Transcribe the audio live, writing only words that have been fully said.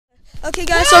Okay,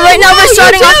 guys, so right now we're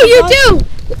starting off. You do!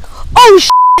 Oh,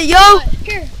 shit, yo!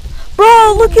 Here.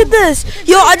 Bro, look at this!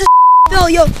 Yo, I just fell,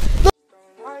 yo!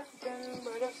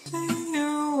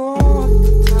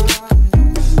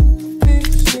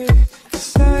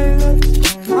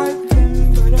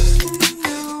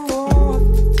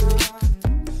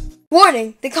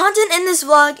 Warning, the content in this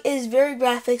vlog is very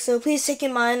graphic, so please take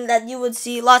in mind that you would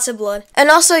see lots of blood. And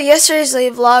also, yesterday's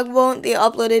vlog won't be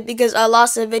uploaded because I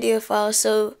lost the video file,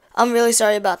 so I'm really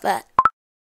sorry about that.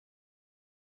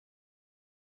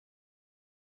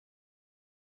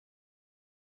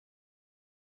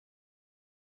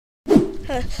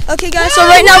 Okay, guys, so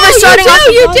right now we're starting off.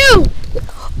 You do!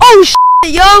 Oh,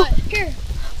 shit, yo! Here.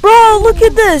 Bro, look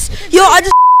at this! Yo, I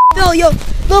just fell, yo!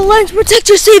 The lens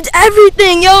protector saved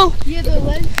everything, yo! Yeah, the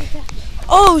lens protector.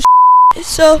 Oh, shit.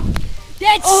 So...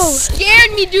 That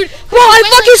scared me, dude. Bro, I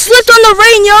fucking slipped on the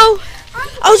rain, yo!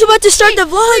 I was about to start the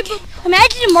vlog.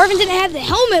 Imagine if Marvin didn't have the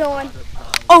helmet on.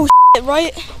 Oh, shit,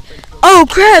 right? Oh,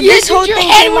 crap, Yeah, this whole your thing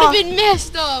head came would have off. been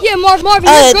messed up. Yeah, Marvin,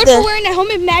 you're good for wearing the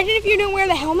helmet. Imagine if you didn't wear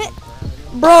the helmet.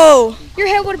 Bro. Your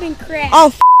head would have been cracked.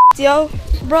 I'm yo.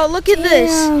 Bro, look at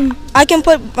this. I can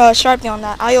put Sharpie on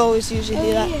that. I always usually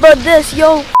do that. Yeah. Bro, this,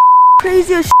 yo,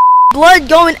 crazy as blood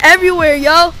going everywhere,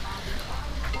 yo.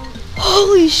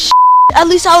 Holy shit. At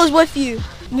least I was with you.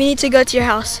 We need to go to your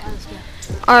house.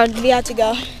 Alright, we have to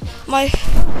go.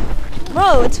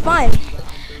 Bro, it's fine.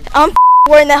 I'm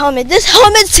wearing the helmet. This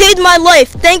helmet saved my life.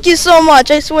 Thank you so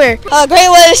much, I swear. A great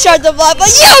way to start the vlog.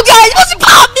 But yo, guys, what's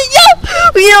poppin', yo?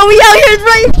 We out here,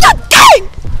 right? God dang!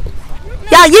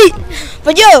 Yeah, yeet.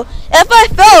 But yo, if I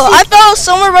fell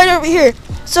somewhere right over here.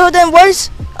 So then where's,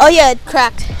 oh yeah, it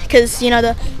cracked. Cause, you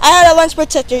know, I had a lens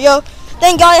protector, yo.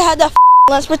 Thank God I had that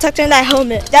lens protector and that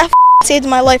helmet. That saved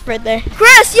my life right there.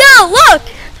 Chris, yo, look!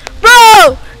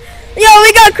 Bro! Yo,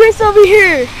 we got Chris over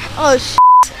here. Oh, shit.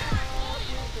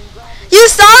 You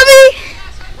saw me?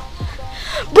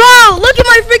 Bro, look at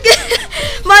my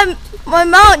freaking, my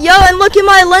mount, yo, and look at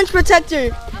my lens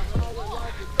protector.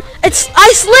 I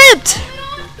slipped.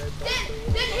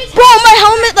 Bro, my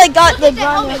helmet, like, got the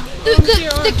ground.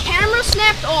 The camera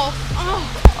snapped off.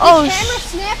 The camera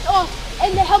snapped off,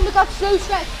 and the helmet got so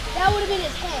stretched. That would have been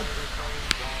his head.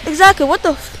 Exactly, what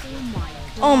the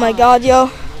Oh my god, yo.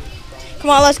 Come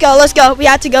on, let's go. We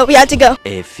have to go.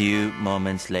 A few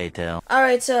moments later.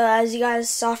 Alright, so as you guys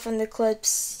saw from the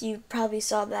clips, you probably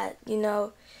saw that, you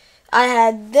know, I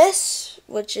had this,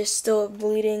 which is still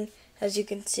bleeding, as you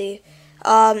can see.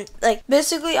 Like,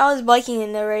 basically, I was biking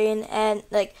in the rain, and,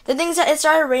 like, the thing is that it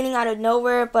started raining out of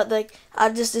nowhere, but, like, I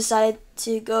just decided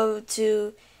to go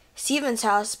to Steven's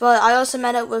house, but I also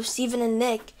met up with Steven and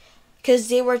Nick, because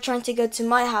they were trying to go to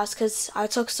my house because I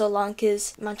took so long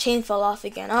because my chain fell off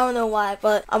again. I don't know why,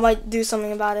 but I might do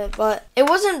something about it. But it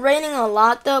wasn't raining a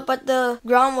lot though, but the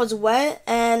ground was wet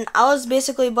and I was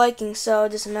basically biking, so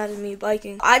just imagine me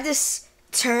biking. I just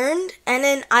turned and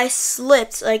then I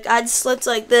slipped. Like, I slipped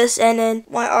like this and then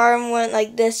my arm went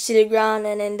like this to the ground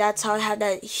and then that's how I had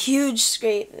that huge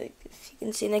scrape. Like, if you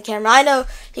can see in the camera. I know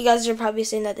you guys are probably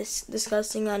saying that it's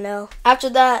disgusting, I know. After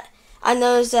that, I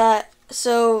noticed that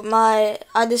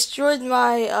I destroyed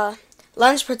my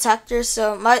lens protector,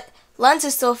 so my lens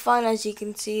is still fine as you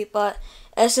can see, but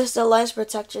it's just the lens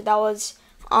protector that was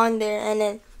on there and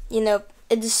then, you know,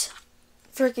 it just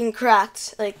freaking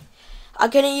cracked. Like, I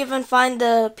couldn't even find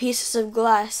the pieces of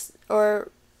glass, or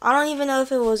I don't even know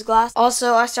if it was glass.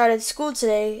 Also, I started school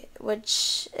today,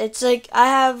 which it's like I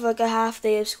have like a half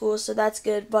day of school, so that's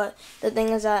good, but the thing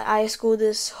is that I school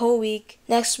this whole week.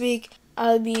 Next week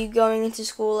I'll be going into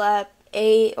school at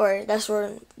 8, or that's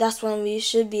when we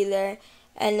should be there,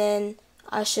 and then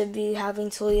I should be having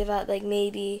to leave at like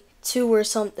maybe 2 or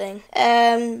something.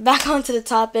 And back onto the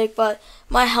topic, but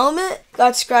my helmet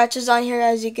got scratches on here,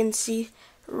 as you can see,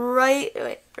 right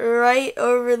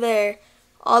over there,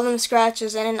 all them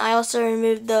scratches. And then I also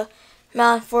removed the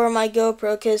mount for my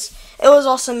GoPro because it was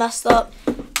also messed up,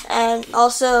 and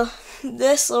also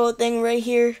this little thing right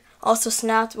here also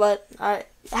snapped, but I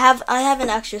have an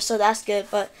extra, so that's good,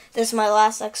 but this is my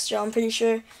last extra, I'm pretty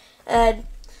sure. And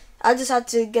I just had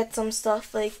to get some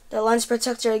stuff like the lens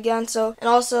protector again. So, and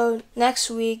also next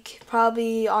week,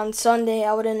 probably on Sunday,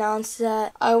 I would announce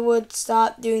that I would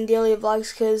stop doing daily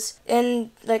vlogs because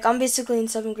I'm basically in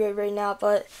 7th grade right now,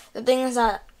 but the thing is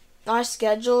that our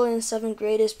schedule in 7th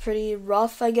grade is pretty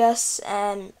rough, I guess,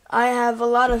 and I have a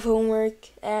lot of homework,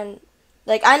 and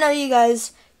like, I know you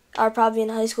guys are probably in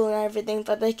high school and everything,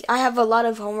 but like, I have a lot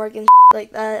of homework and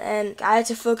like that, and I had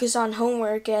to focus on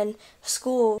homework and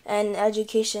school and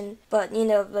education. But you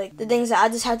know, like, the things that I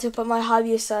just had to put my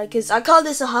hobby aside, because I call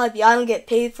this a hobby. I don't get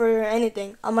paid for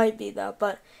anything. I might be though,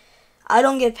 but I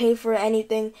don't get paid for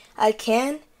anything. I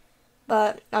can,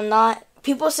 but I'm not.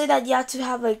 People say that you have to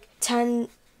have like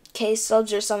 10K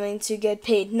subs or something to get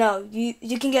paid. No,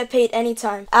 you can get paid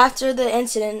anytime. After the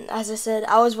incident, as I said,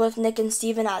 I was with Nick and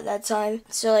Steven at that time,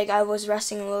 so like I was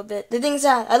resting a little bit. The thing's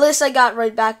that at least I got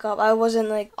right back up. I wasn't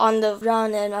like on the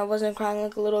ground and I wasn't crying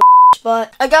like a little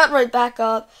but I got right back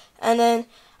up, and then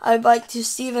I biked to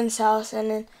Steven's house,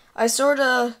 and then I sort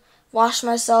of washed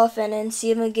myself, and then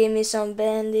Steven gave me some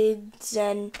band-aids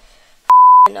and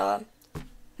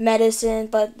medicine,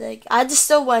 but like I just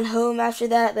still went home after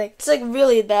that. Like it's like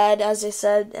really bad, as I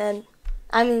said, and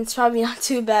I mean it's probably not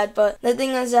too bad, but the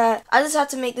thing is that I just have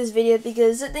to make this video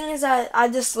because the thing is that I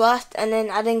just left and then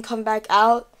I didn't come back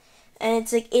out, and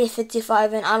it's like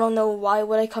 8:55, and I don't know why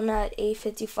would I come out at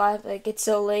 8:55, like it's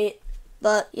so late.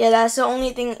 But yeah, that's the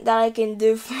only thing that I can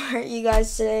do for you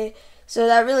guys today. So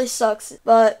that really sucks.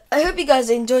 But I hope you guys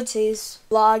enjoyed today's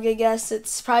vlog, I guess.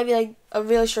 It's probably like a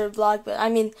really short vlog, but I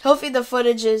mean, hopefully the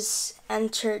footage is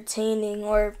entertaining,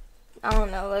 or I don't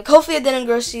know, like hopefully it didn't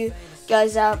gross you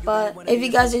guys out. But if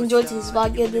you guys enjoyed today's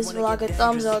vlog, give this vlog a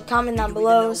thumbs up, comment down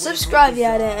below, subscribe if you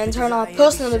hadn't, and turn on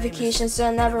post notifications so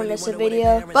I never miss a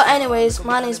video. But anyways,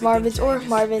 my name is Marvids, or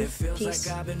Marvin.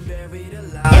 Peace.